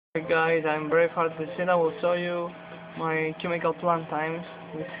Hey guys, I'm Braveheart Vicina. I will show you my chemical plant times.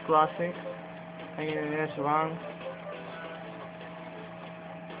 This is classic. I guess wrong.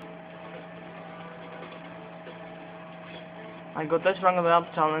 I got this wrong on the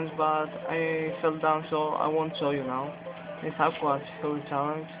up challenge, but I fell down, so I won't show you now. It's Aqua's Hill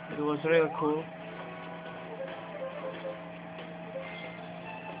challenge. It was really cool.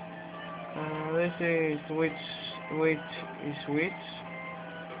 This is which is which.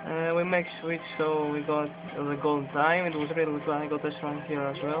 We make switch, so we got the gold time. It was really good. I got this one here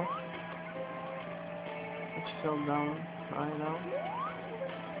as well. It fell down right now.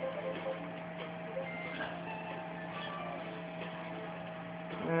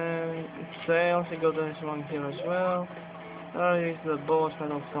 It fails. I got this one here as well. There is the boss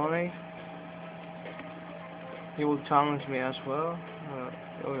Metal Sonic. He will challenge me as well.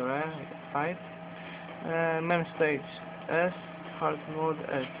 Alright, fight. Main stage S, hard mode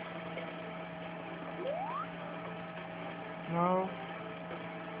S. Now,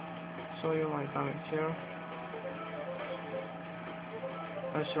 show you my damage here.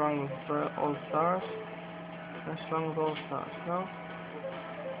 Let's run with all stars. Let's run with all stars now.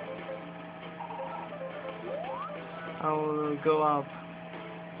 I will go up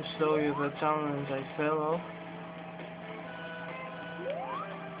to show you the challenge I fell off.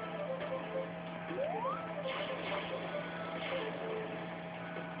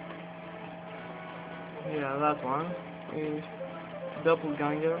 Yeah, that one is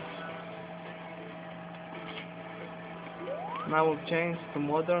doppelganger. Now I will change to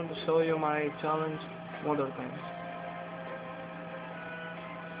modern to show you my challenge modern times.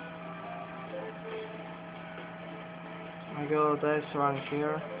 I go this rank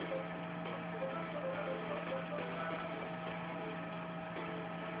here.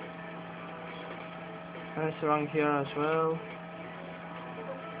 This rank here as well.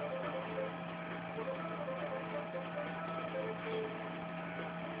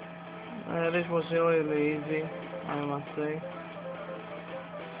 This was really easy, I must say.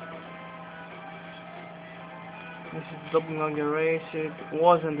 This is doppelganger race. It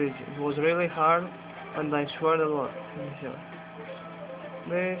wasn't easy. It was really hard, and I sweat a lot. Here.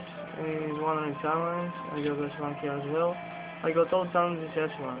 This is one challenge. I got this one here as well. I got all challenges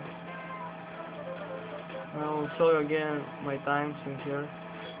as one. I will show you again my times in here.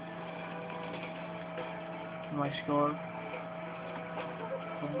 My score.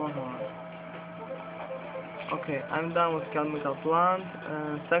 Okay, I'm done with chemical plant.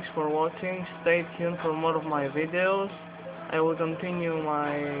 Thanks for watching. Stay tuned for more of my videos. I will continue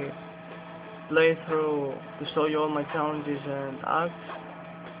my playthrough to show you all my challenges and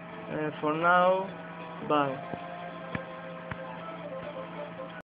acts. For now, bye.